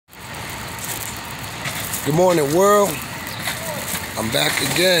Good morning, world. I'm back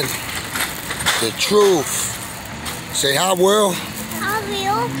again. The truth. Say hi, world. Hi,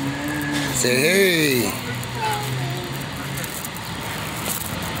 Will. Say hey.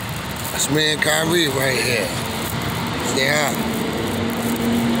 That's me and Kyrie right here. Say hi.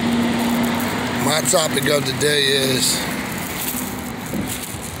 My topic of the day is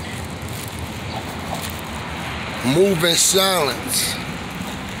move in silence.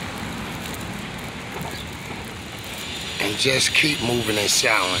 And just keep moving in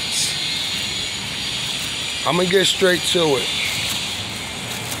silence. I'm gonna get straight to it.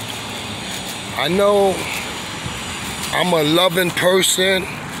 I know I'm a loving person.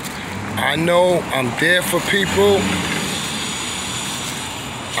 I know I'm there for people.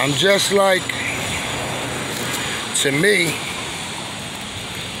 I'm just like, to me,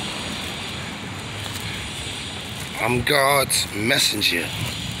 I'm God's messenger.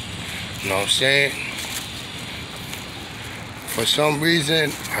 You know what I'm saying? For some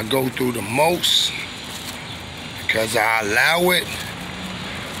reason, I go through the most because I allow it,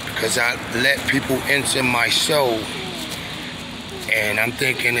 because I let people into my soul, and I'm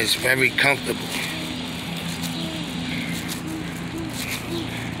thinking it's very comfortable.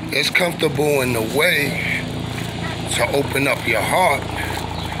 It's comfortable in the way to open up your heart,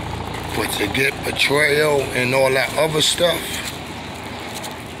 but to get betrayal and all that other stuff,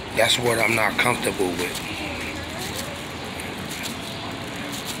 that's what I'm not comfortable with.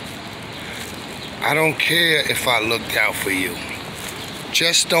 I don't care if I looked out for you.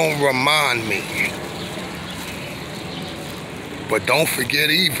 Just don't remind me. But don't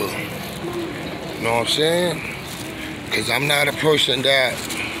forget evil. You know what I'm saying? Because I'm not a person that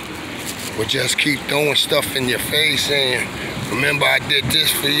would just keep throwing stuff in your face saying, remember I did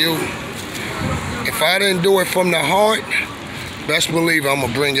this for you. If I didn't do it from the heart, best believe I'm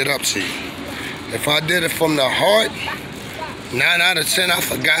going to bring it up to you. If I did it from the heart, 9 out of 10 I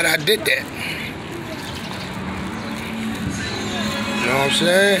forgot I did that. You know what I'm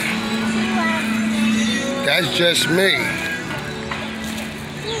saying? That's just me.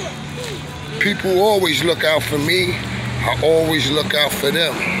 People always look out for me. I always look out for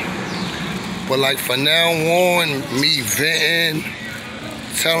them. But like from now on, me venting,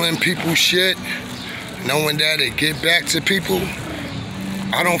 telling people shit, knowing that it get back to people,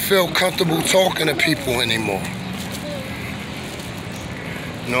 I don't feel comfortable talking to people anymore.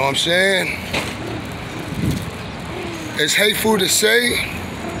 You know what I'm saying? It's hateful to say.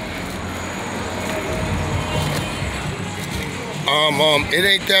 It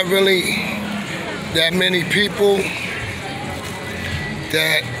ain't that really that many people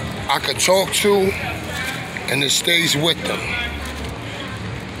that I could talk to and it stays with them.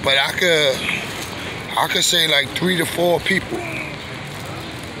 But I could say like 3 to 4 people.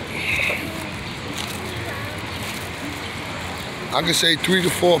 I could say 3 to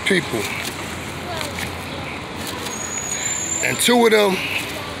 4 people. And 2 of them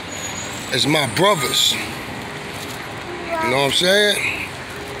is my brothers. You know what I'm saying?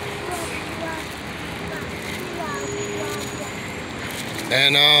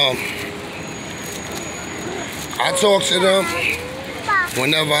 And I talk to them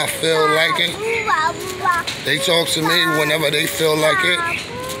whenever I feel like it. They talk to me whenever they feel like it.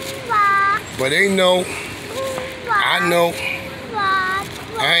 But they know, I know,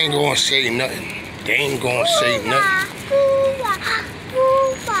 I ain't gonna say nothing. They ain't gonna say nothing.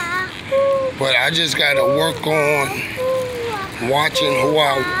 But I just gotta work on watching who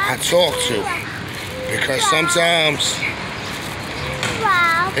I talk to, because sometimes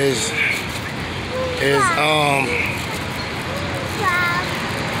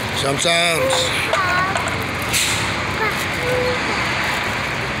sometimes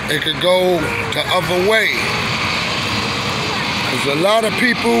it could go the other way, because a lot of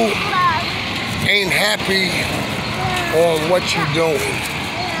people ain't happy on what you're doing.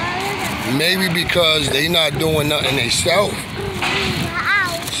 Maybe because they not doing nothing themselves.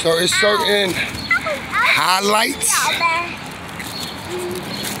 So it's certain highlights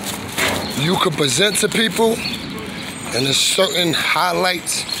you could present to people, and there's certain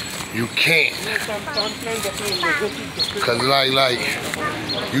highlights you can't. Cause like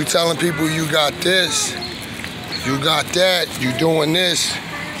you telling people you got this, you got that, you doing this,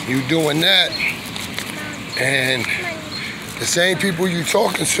 you doing that, and the same people you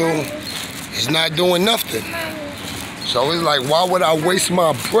talking to is not doing nothing. So it's like, why would I waste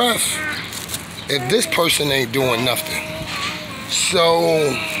my breath if this person ain't doing nothing?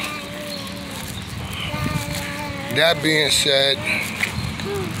 So that being said,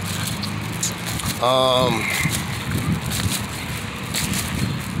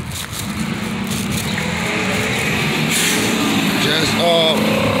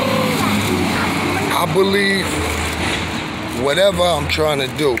 I believe whatever I'm trying to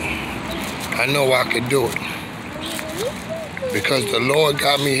do, I know I can do it. Because the Lord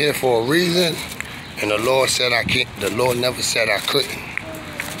got me here for a reason, and the Lord said I can't. The Lord never said I couldn't.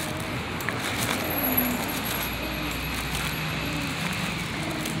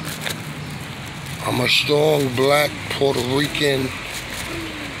 I'm a strong black Puerto Rican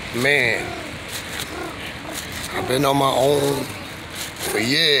man. I've been on my own for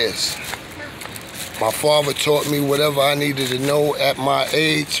years. My father taught me whatever I needed to know at my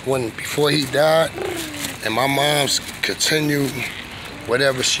age before he died, and my mom's continued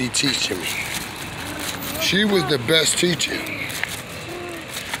whatever she teaching me. She was the best teacher.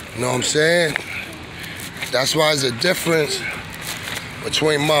 You know what I'm saying? That's why there's a difference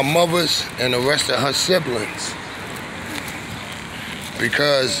between my mother's and the rest of her siblings.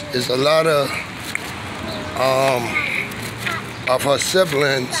 Because there's a lot of her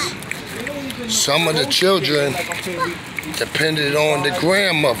siblings, some of the children depended on the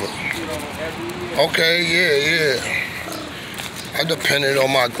grandmother. Okay, yeah. I depended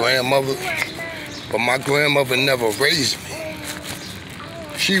on my grandmother, but my grandmother never raised me.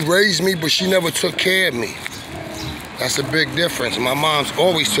 She raised me, but she never took care of me. That's a big difference. My mom's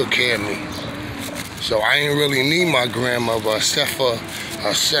always took care of me. So I ain't really need my grandmother except for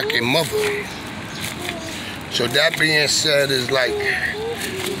a second mother. So that being said, is like,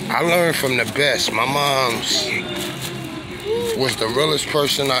 I learned from the best. My mom's was the realest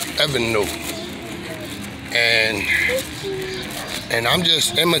person I ever knew. And I'm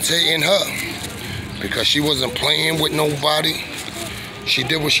just imitating her because she wasn't playing with nobody. She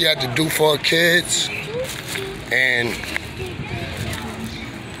did what she had to do for her kids. And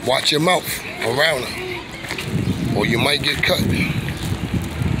watch your mouth around her, or you might get cut. You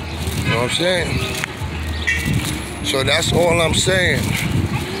know what I'm saying? So that's all I'm saying.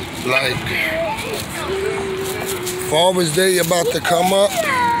 Like, Father's Day about to come up.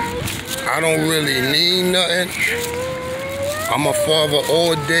 I don't really need nothing. I'm a father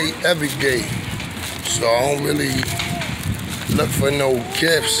all day, every day. So I don't really look for no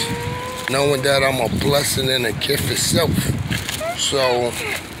gifts, knowing that I'm a blessing and a gift itself. So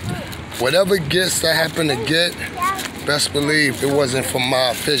whatever gifts I happen to get, best believe it wasn't from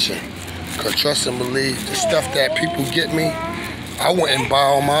my vision. Because trust and believe, the stuff that people get me, I wouldn't buy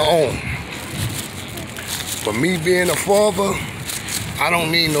on my own. But me being a father, I don't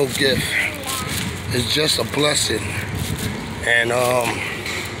need no gift. It's just a blessing. And I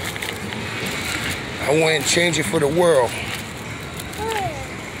wouldn't change it for the world.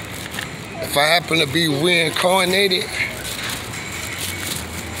 If I happen to be reincarnated,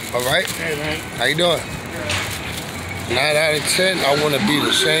 all right? Hey, man. How you doing? 9 out of 10, I want to be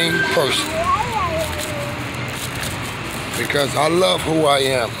the same person. Because I love who I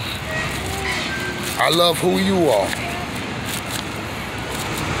am. I love who you are.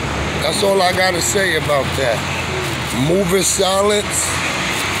 That's all I got to say about that. Move in silence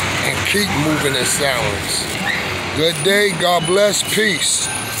and keep moving in silence. Good day, God bless, peace.